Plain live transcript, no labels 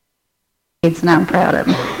And I'm proud of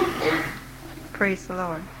him. Praise the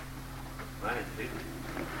Lord.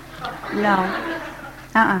 No.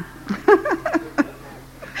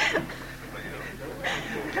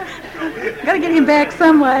 Got to get him back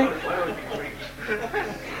some way.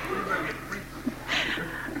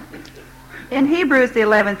 In Hebrews, the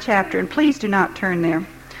 11th chapter, and please do not turn there,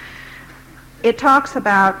 it talks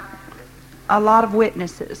about a lot of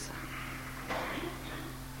witnesses.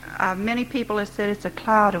 Many people have said it's a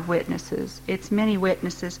cloud of witnesses. It's many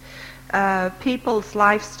witnesses. People's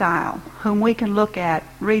lifestyle, whom we can look at,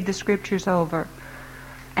 read the scriptures over.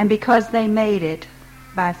 And because they made it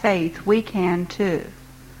by faith, we can too.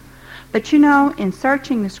 But you know, in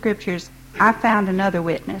searching the scriptures, I found another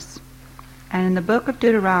witness. And in the book of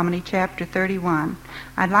Deuteronomy, chapter 31,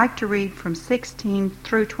 I'd like to read from 16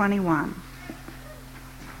 through 21.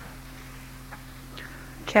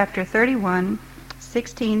 Chapter 31,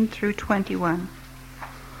 16 through 21.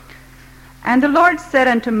 And the Lord said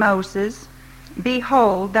unto Moses,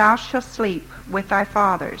 Behold, thou shalt sleep with thy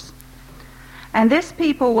fathers. And this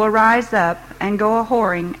people will rise up and go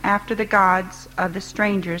a-whoring after the gods of the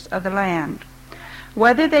strangers of the land,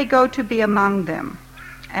 whether they go to be among them,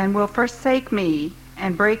 and will forsake me,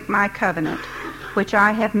 and break my covenant, which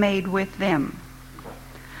I have made with them.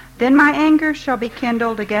 Then my anger shall be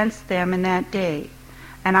kindled against them in that day,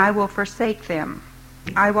 and I will forsake them.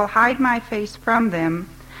 I will hide my face from them,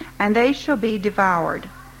 and they shall be devoured,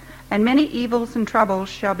 and many evils and troubles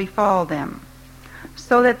shall befall them,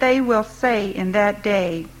 so that they will say in that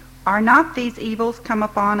day, Are not these evils come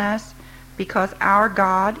upon us, because our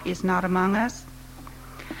God is not among us?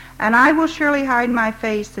 And I will surely hide my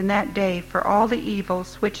face in that day for all the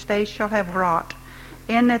evils which they shall have wrought,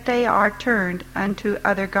 in that they are turned unto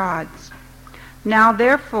other gods. Now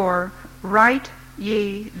therefore write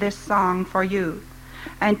ye this song for you,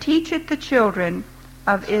 and teach it the children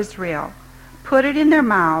of Israel. Put it in their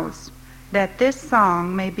mouths, that this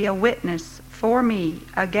song may be a witness for me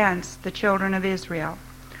against the children of Israel.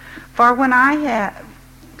 For when I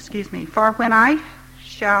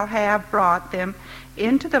shall have brought them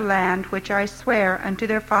into the land which I swear unto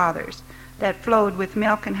their fathers, that flowed with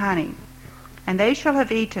milk and honey, and they shall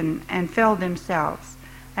have eaten and filled themselves,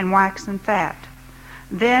 and waxen fat,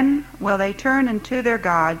 then will they turn unto their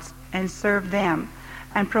gods and serve them,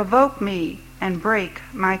 and provoke me, and break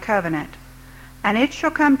my covenant. And it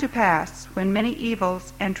shall come to pass, when many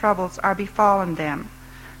evils and troubles are befallen them,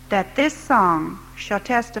 that this song shall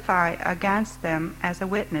testify against them as a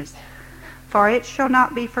witness. For it shall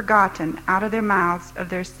not be forgotten out of their mouths of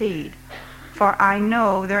their seed. For I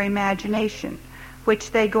know their imagination,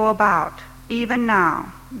 which they go about, even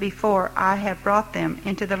now, before I have brought them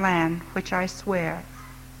into the land which I swear.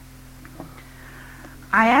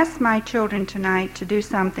 I asked my children tonight to do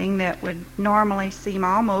something that would normally seem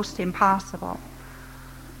almost impossible,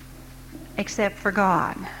 except for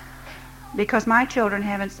God. Because my children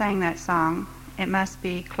haven't sang that song, it must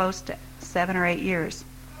be close to 7 or 8 years.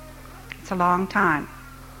 It's a long time.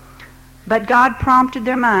 But God prompted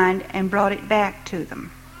their mind and brought it back to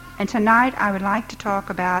them. And tonight I would like to talk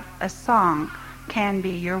about a song can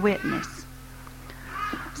be your witness.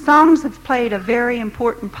 Songs have played a very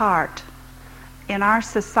important part in our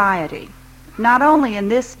society, not only in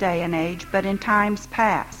this day and age, but in times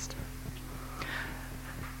past.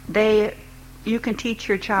 You can teach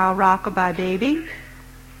your child Rock-a-Bye Baby,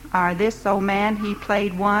 or this old man, he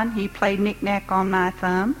played Knick-Knack on My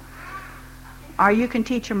Thumb, or you can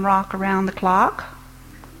teach them Rock Around the Clock,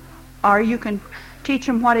 or you can teach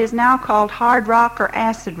them what is now called hard rock or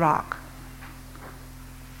acid rock.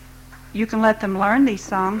 You can let them learn these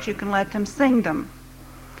songs, you can let them sing them.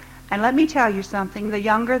 And let me tell you something, the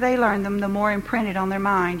younger they learn them, the more imprinted on their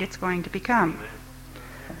mind it's going to become.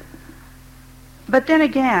 But then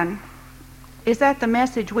again, is that the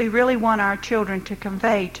message we really want our children to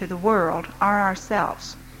convey to the world, or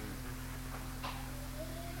ourselves?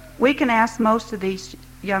 We can ask most of these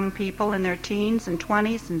young people in their teens and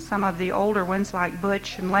 20s, and some of the older ones like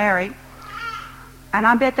Butch and Larry, and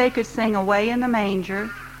I bet they could sing Away in the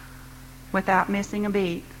Manger without missing a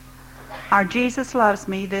beat. Our Jesus loves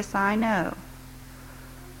me, this I know.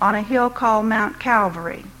 On a hill called Mount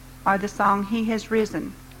Calvary, or the song He has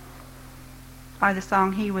risen, or the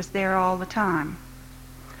song He was there all the time.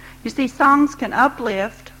 You see, songs can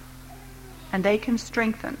uplift and they can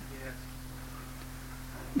strengthen.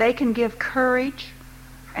 They can give courage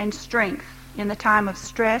and strength in the time of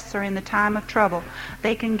stress or in the time of trouble.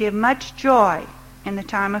 They can give much joy in the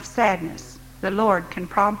time of sadness. The Lord can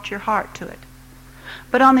prompt your heart to it.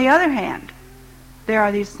 But on the other hand, there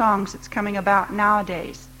are these songs that's coming about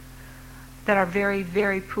nowadays that are very,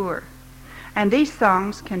 very poor. And these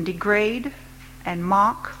songs can degrade and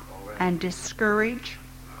mock and discourage,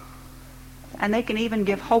 and they can even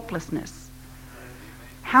give hopelessness.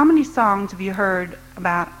 How many songs have you heard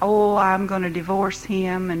about, oh, I'm going to divorce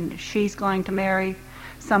him and she's going to marry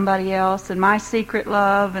somebody else, and my secret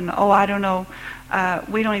love, and oh, I don't know.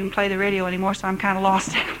 We don't even play the radio anymore, so I'm kind of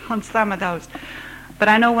lost on some of those. But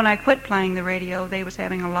I know when I quit playing the radio, they was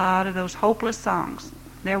having a lot of those hopeless songs.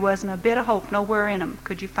 There wasn't a bit of hope nowhere in them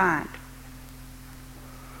could you find.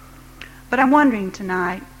 But I'm wondering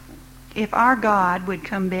tonight, if our God would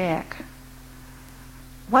come back,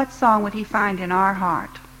 what song would he find in our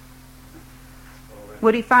heart?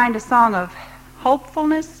 Would he find a song of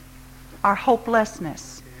hopefulness or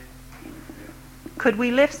hopelessness? Could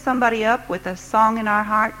we lift somebody up with a song in our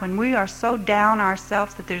heart when we are so down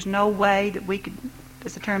ourselves that there's no way that we could,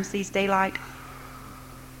 as the term sees daylight?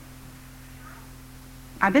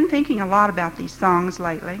 I've been thinking a lot about these songs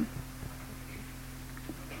lately.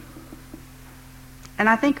 And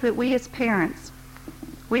I think that we as parents,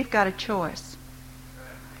 we've got a choice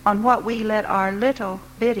on what we let our little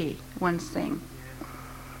bitty ones sing.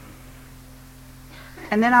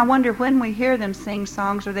 And then I wonder, when we hear them sing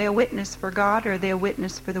songs, are they a witness for God or are they a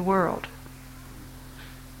witness for the world?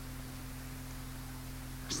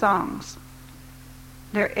 Songs.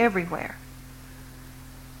 They're everywhere.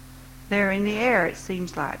 They're in the air, it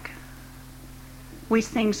seems like. We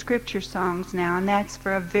sing scripture songs now, and that's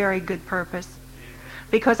for a very good purpose.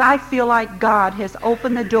 Because I feel like God has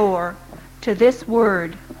opened the door to this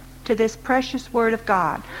word, to this precious word of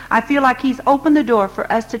God. I feel like he's opened the door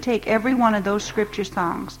for us to take every one of those scripture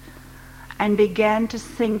songs and begin to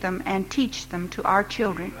sing them and teach them to our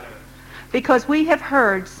children. Because we have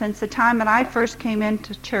heard since the time that I first came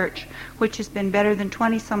into church, which has been better than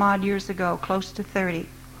 20 some odd years ago, close to 30,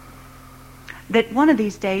 that one of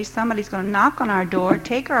these days somebody's going to knock on our door,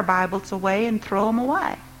 take our Bibles away and throw them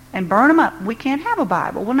away and burn them up. We can't have a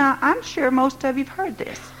Bible. Well, now, I'm sure most of you have heard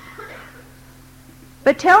this.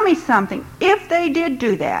 But tell me something. If they did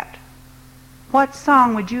do that, what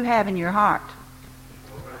song would you have in your heart?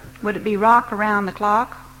 Would it be Rock Around the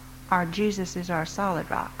Clock or Jesus is Our Solid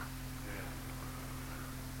Rock?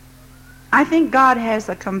 I think God has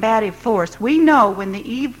a combative force. We know when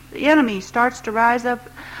the enemy starts to rise up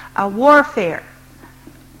a warfare,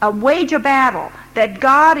 a wage a battle, that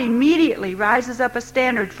God immediately rises up a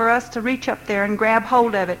standard for us to reach up there and grab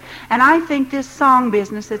hold of it. And I think this song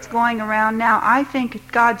business that's going around now, I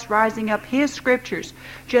think God's rising up his scriptures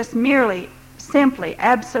just merely, simply,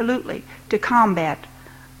 absolutely to combat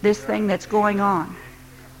this thing that's going on.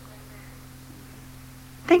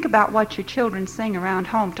 Think about what your children sing around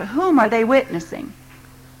home. To whom are they witnessing?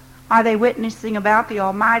 Are they witnessing about the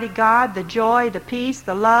Almighty God, the joy, the peace,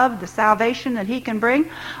 the love, the salvation that he can bring?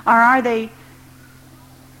 Or are they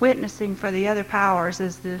witnessing for the other powers,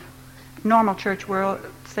 as the normal church world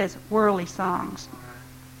says, worldly songs?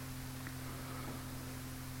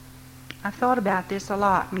 I've thought about this a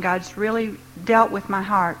lot, and God's really dealt with my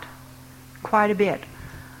heart quite a bit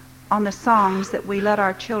on the songs that we let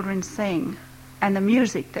our children sing and the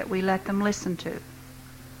music that we let them listen to.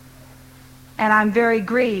 And I'm very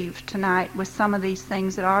grieved tonight with some of these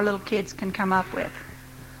things that our little kids can come up with.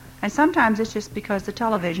 And sometimes it's just because the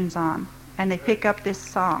television's on and they pick up this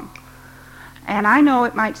song. And I know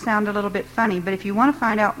it might sound a little bit funny, but if you want to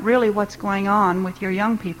find out really what's going on with your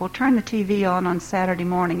young people, turn the TV on Saturday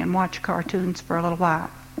morning and watch cartoons for a little while.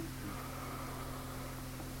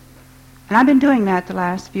 And I've been doing that the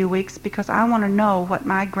last few weeks because I want to know what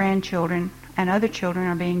my grandchildren and other children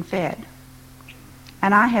are being fed.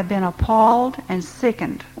 And I have been appalled and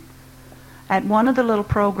sickened at one of the little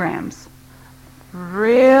programs.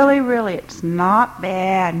 Really, really, it's not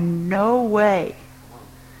bad, no way.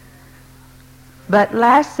 But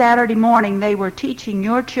last Saturday morning they were teaching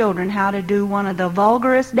your children how to do one of the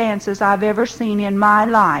vulgarest dances I've ever seen in my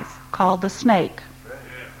life, called the snake.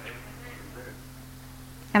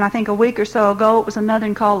 And I think a week or so ago it was another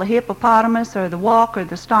one called the hippopotamus or the walk or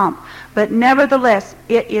the stomp. But nevertheless,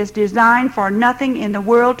 it is designed for nothing in the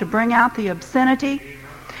world to bring out the obscenity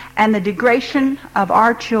and the degradation of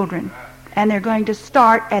our children. And they're going to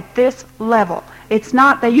start at this level. It's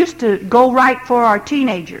not, they used to go right for our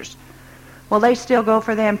teenagers. Well, they still go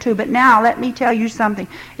for them too. But now, let me tell you something.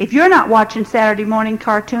 If you're not watching Saturday morning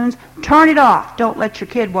cartoons, turn it off. Don't let your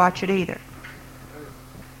kid watch it either.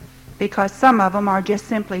 Because some of them are just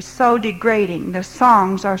simply so degrading. The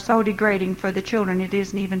songs are so degrading for the children it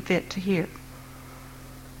isn't even fit to hear.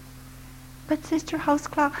 But Sister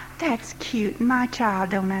Holtzclaw, that's cute. My child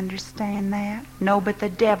don't understand that. No, but the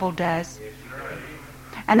devil does.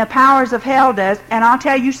 And the powers of hell does. And I'll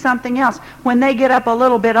tell you something else. When they get up a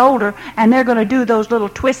little bit older and they're going to do those little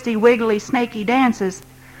twisty, wiggly, snaky dances,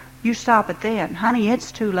 you stop it then. Honey,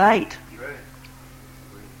 it's too late.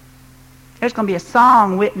 There's going to be a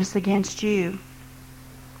song witness against you.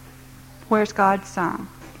 Where's God's song?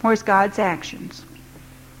 Where's God's actions?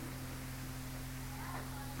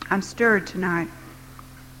 I'm stirred tonight.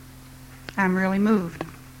 I'm really moved.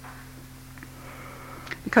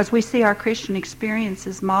 Because we see our Christian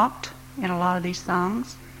experiences mocked in a lot of these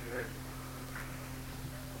songs.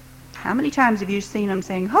 How many times have you seen them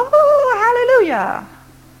saying, "Oh, hallelujah"?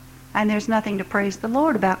 And there's nothing to praise the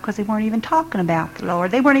Lord about because they weren't even talking about the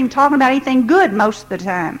Lord. They weren't even talking about anything good most of the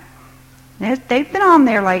time. They've been on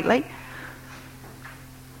there lately.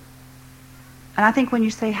 And I think when you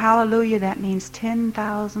say hallelujah, that means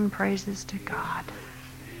 10,000 praises to God.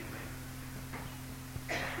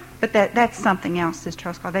 But that's something else, Sister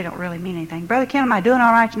Holtzclaw. They don't really mean anything. Brother Ken, am I doing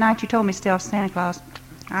all right tonight? You told me still Santa Claus.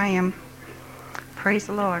 I am. Praise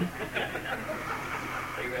the Lord.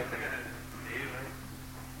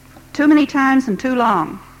 Too many times and too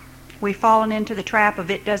long, we've fallen into the trap of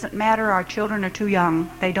it doesn't matter, our children are too young.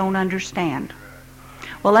 They don't understand.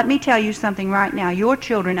 Well, let me tell you something right now. Your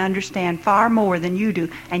children understand far more than you do.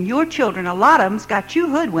 And your children, a lot of them's got you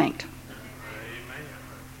hoodwinked.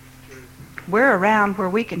 We're around where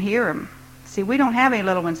we can hear them. See, we don't have any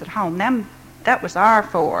little ones at home. That was my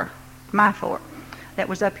four, that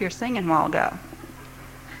was up here singing a while ago.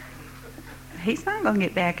 He's not going to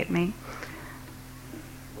get back at me.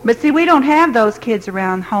 But see, we don't have those kids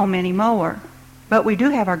around home anymore. But we do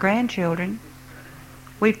have our grandchildren.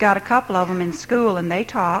 We've got a couple of them in school, and they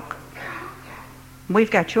talk.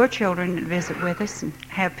 We've got your children that visit with us and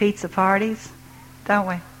have pizza parties, don't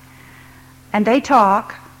we? And they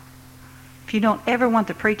talk. If you don't ever want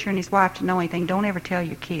the preacher and his wife to know anything, don't ever tell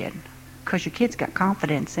your kid, because your kid's got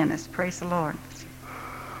confidence in us. Praise the Lord.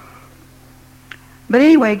 But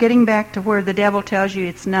anyway, getting back to where the devil tells you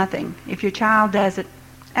it's nothing. If your child does it,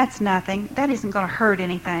 that's nothing. That isn't going to hurt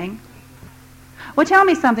anything. Well, tell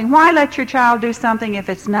me something. Why let your child do something if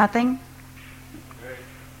it's nothing?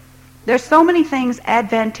 There's so many things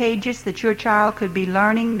advantageous that your child could be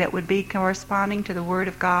learning that would be corresponding to the Word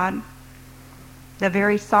of God. The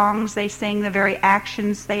very songs they sing, the very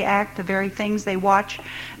actions they act, the very things they watch,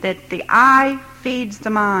 that the eye feeds the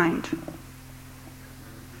mind.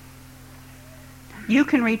 You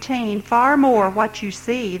can retain far more what you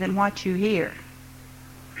see than what you hear.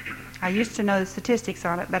 I used to know the statistics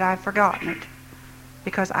on it, but I've forgotten it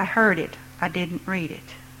because I heard it. I didn't read it.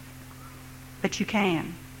 But you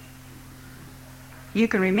can. You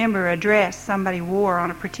can remember a dress somebody wore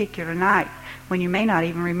on a particular night when you may not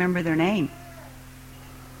even remember their name,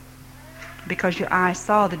 because your eye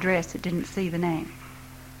saw the dress, it didn't see the name.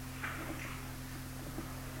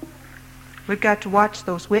 We've got to watch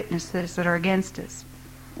those witnesses that are against us.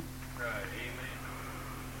 Right, amen.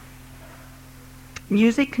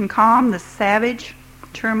 Music can calm the savage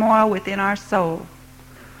turmoil within our soul.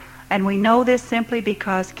 And we know this simply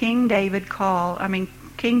because King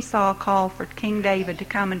Saul called for King David to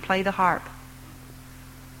come and play the harp.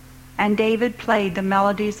 And David played the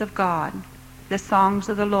melodies of God, the songs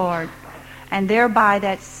of the Lord. And thereby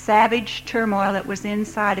that savage turmoil that was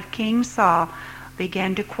inside of King Saul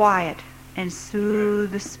began to quiet and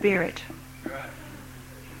soothe the spirit.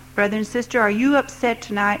 Brother and sister, are you upset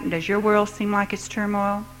tonight and does your world seem like it's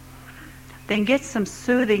turmoil? Then get some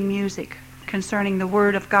soothing music concerning the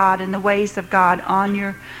Word of God and the ways of God on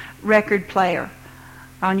your record player,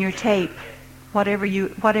 on your tape,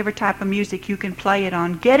 whatever type of music you can play it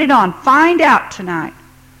on. Get it on. Find out tonight.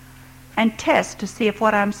 And test to see if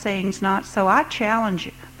what I'm saying is not so. I challenge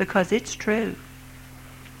you because it's true.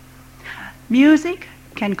 Music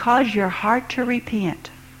can cause your heart to repent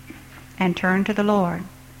and turn to the Lord.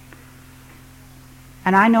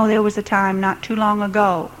 And I know there was a time not too long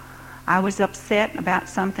ago I was upset about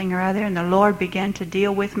something or other, and the Lord began to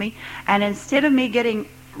deal with me. And instead of me getting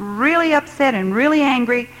really upset and really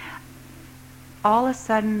angry, all of a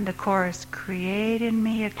sudden the chorus, "Create in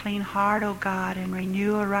me a clean heart, O God, and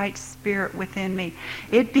renew a right spirit within me,"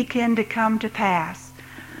 it began to come to pass.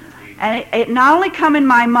 And it not only come in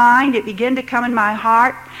my mind, it began to come in my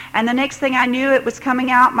heart. And the next thing I knew, it was coming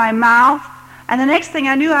out my mouth. And the next thing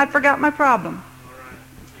I knew, I'd forgot my problem.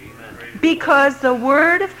 Because the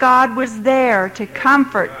Word of God was there to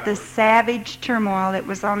comfort the savage turmoil that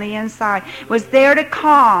was on the inside. It was there to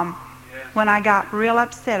calm when I got real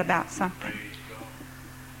upset about something.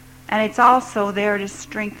 And it's also there to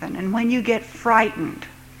strengthen. And when you get frightened,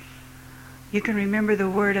 you can remember the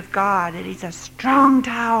Word of God, that He's a strong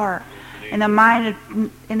tower in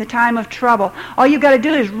the time of trouble. All you got to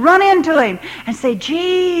do is run into him and say,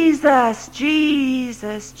 Jesus,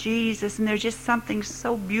 Jesus, Jesus. And there's just something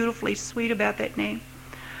so beautifully sweet about that name.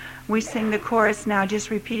 We sing the chorus now, just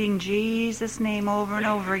repeating Jesus' name over and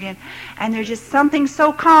over again. And there's just something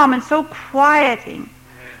so calm and so quieting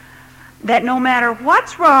that no matter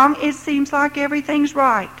what's wrong, it seems like everything's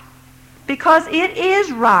right. Because it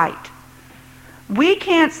is right. We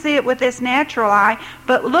can't see it with this natural eye,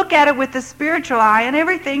 but look at it with the spiritual eye and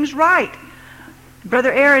everything's right.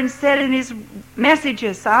 Brother Aaron said in his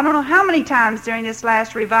messages, I don't know how many times during this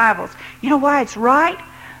last revivals, you know why it's right?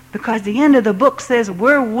 Because the end of the book says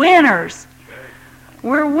we're winners.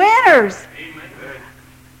 We're winners.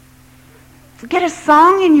 Get a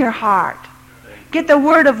song in your heart. Get the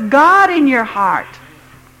Word of God in your heart.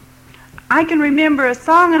 I can remember a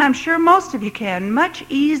song, and I'm sure most of you can, much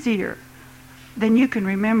easier than you can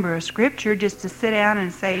remember a scripture, just to sit down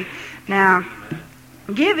and say, now,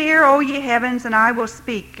 give ear, O ye heavens, and I will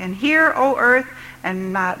speak, and hear, O earth,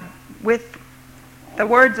 and with the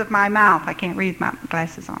words of my mouth. I can't read my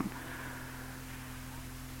glasses on.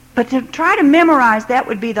 But to try to memorize that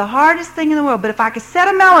would be the hardest thing in the world. But if I could set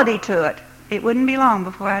a melody to it, it wouldn't be long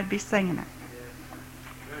before I'd be singing it.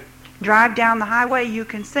 Drive down the highway, you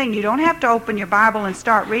can sing. You don't have to open your Bible and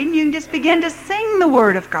start reading. You can just begin to sing the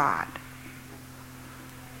Word of God.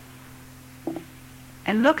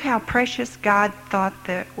 And look how precious God thought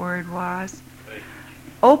that word was.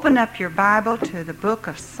 Open up your Bible to the book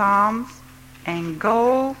of Psalms and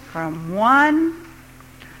go from 1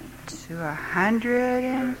 to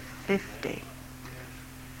 150.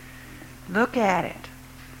 Look at it.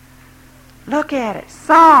 Look at it.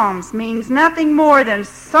 Psalms means nothing more than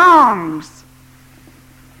songs.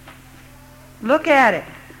 Look at it.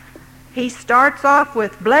 He starts off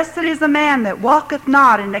with, Blessed is the man that walketh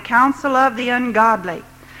not in the counsel of the ungodly,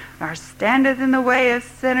 nor standeth in the way of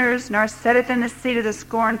sinners, nor sitteth in the seat of the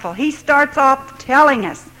scornful. He starts off telling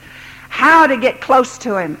us how to get close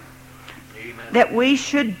to him. Amen. That we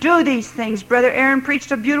should do these things. Brother Aaron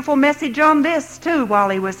preached a beautiful message on this too while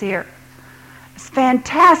he was here. It's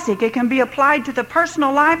fantastic. It can be applied to the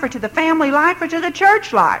personal life or to the family life or to the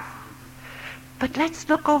church life. But let's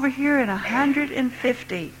look over here in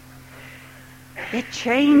 150. It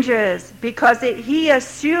changes because he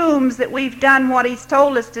assumes that we've done what he's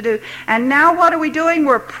told us to do. And now what are we doing?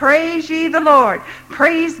 We're praise ye the Lord.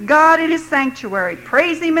 Praise God in his sanctuary.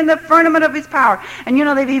 Praise him in the firmament of his power. And you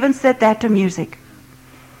know, they've even set that to music.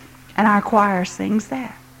 And our choir sings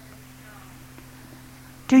that.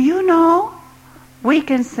 Do you know we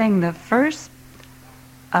can sing the first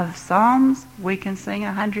of Psalms, we can sing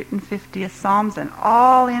 150 Psalms, and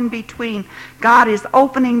all in between. God is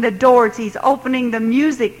opening the doors. He's opening the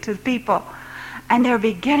music to people. And they're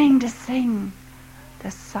beginning to sing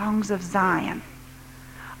the songs of Zion.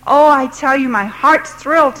 Oh, I tell you, my heart's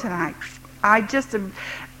thrilled tonight. I just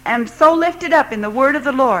am so lifted up in the word of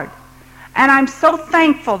the Lord. And I'm so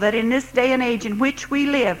thankful that in this day and age in which we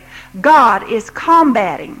live, God is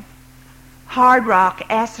combating hard rock,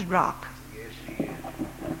 acid rock,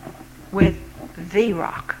 with the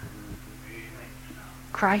rock,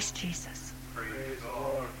 Christ Jesus.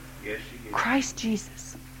 Christ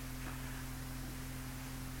Jesus.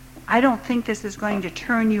 I don't think this is going to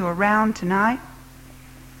turn you around tonight.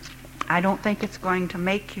 I don't think it's going to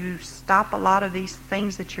make you stop a lot of these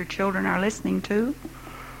things that your children are listening to.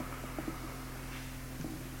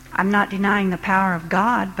 I'm not denying the power of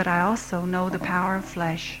God, but I also know the power of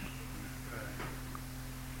flesh.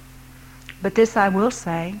 But this I will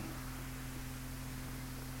say,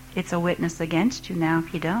 it's a witness against you now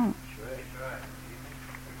if you don't.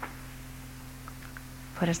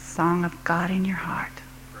 Put a song of God in your heart.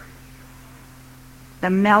 The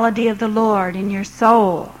melody of the Lord in your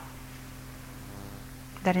soul.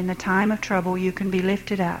 That in the time of trouble you can be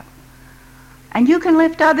lifted up. And you can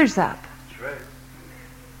lift others up.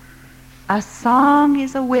 A song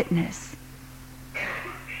is a witness.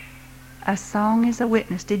 A song is a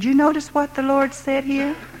witness. Did you notice what the Lord said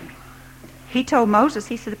here? He told Moses,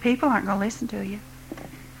 he said, the people aren't going to listen to you.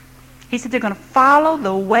 He said, they're going to follow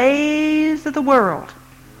the ways of the world.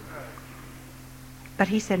 But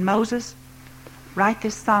he said, Moses, write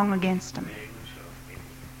this song against them.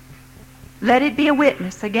 Let it be a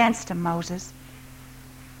witness against them, Moses.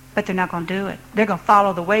 But they're not going to do it. They're going to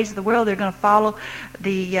follow the ways of the world. They're going to follow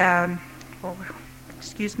the,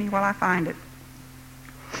 excuse me while I find it.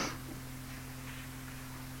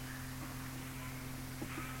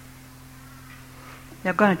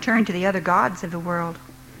 They're going to turn to the other gods of the world.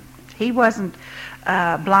 He wasn't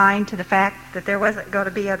blind to the fact that there wasn't going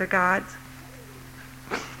to be other gods.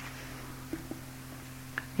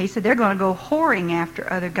 He said they're going to go whoring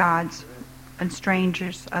after other gods and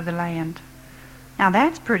strangers of the land. Now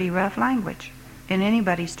that's pretty rough language in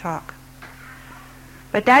anybody's talk.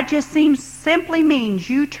 But that just simply means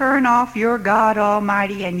you turn off your God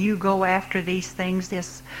Almighty and you go after these things,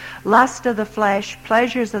 this lust of the flesh,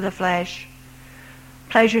 pleasures of the flesh,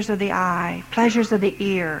 pleasures of the eye, pleasures of the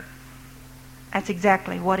ear. That's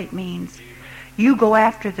exactly what it means. You go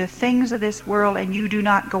after the things of this world and you do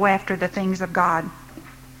not go after the things of God.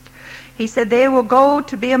 He said they will go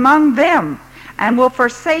to be among them and will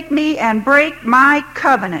forsake me and break my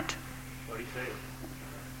covenant.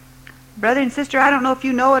 Brother and sister, I don't know if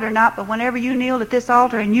you know it or not, but whenever you kneel at this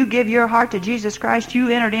altar and you give your heart to Jesus Christ, you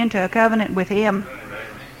entered into a covenant with Him.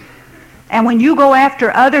 And when you go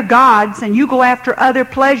after other gods and you go after other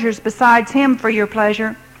pleasures besides Him for your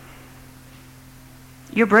pleasure,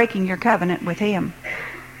 you're breaking your covenant with Him.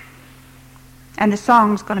 And the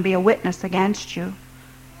song's going to be a witness against you.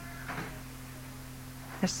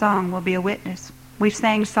 The song will be a witness. We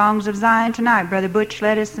sang Songs of Zion tonight. Brother Butch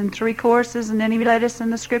led us in 3 choruses, and then he led us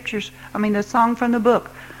in the scriptures. The song from the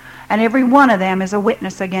book. And every one of them is a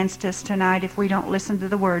witness against us tonight if we don't listen to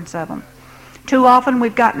the words of them. Too often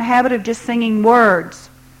we've gotten the habit of just singing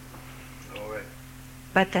words.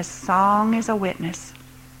 But the song is a witness.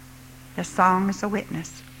 The song is a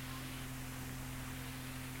witness.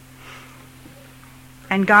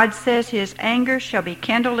 And God says His anger shall be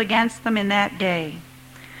kindled against them in that day.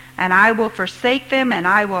 And I will forsake them, and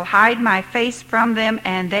I will hide my face from them,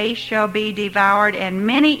 and they shall be devoured, and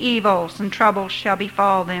many evils and troubles shall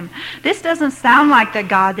befall them. This doesn't sound like the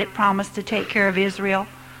God that promised to take care of Israel.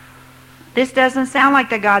 This doesn't sound like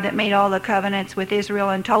the God that made all the covenants with Israel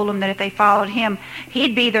and told them that if they followed Him,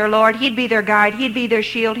 He'd be their Lord, He'd be their guide, He'd be their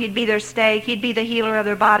shield, He'd be their stay, He'd be the healer of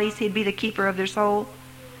their bodies, He'd be the keeper of their soul.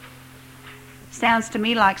 Sounds to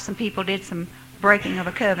me like some people did some breaking of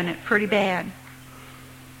a covenant pretty bad.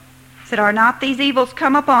 Said, are not these evils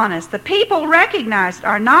come upon us? The people recognized,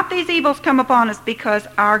 are not these evils come upon us because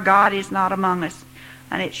our God is not among us?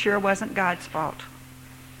 And it sure wasn't God's fault.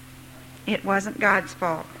 It wasn't God's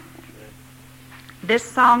fault. This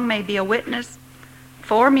song may be a witness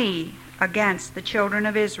for me against the children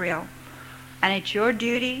of Israel. And it's your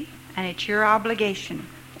duty and it's your obligation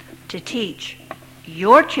to teach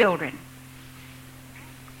your children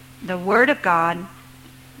the Word of God,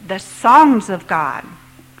 the songs of God,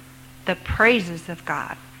 the praises of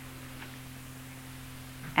God.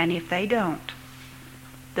 And if they don't,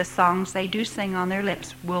 the songs they do sing on their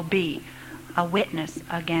lips will be a witness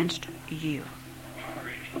against you.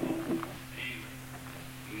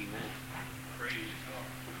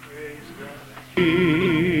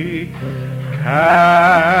 Amen.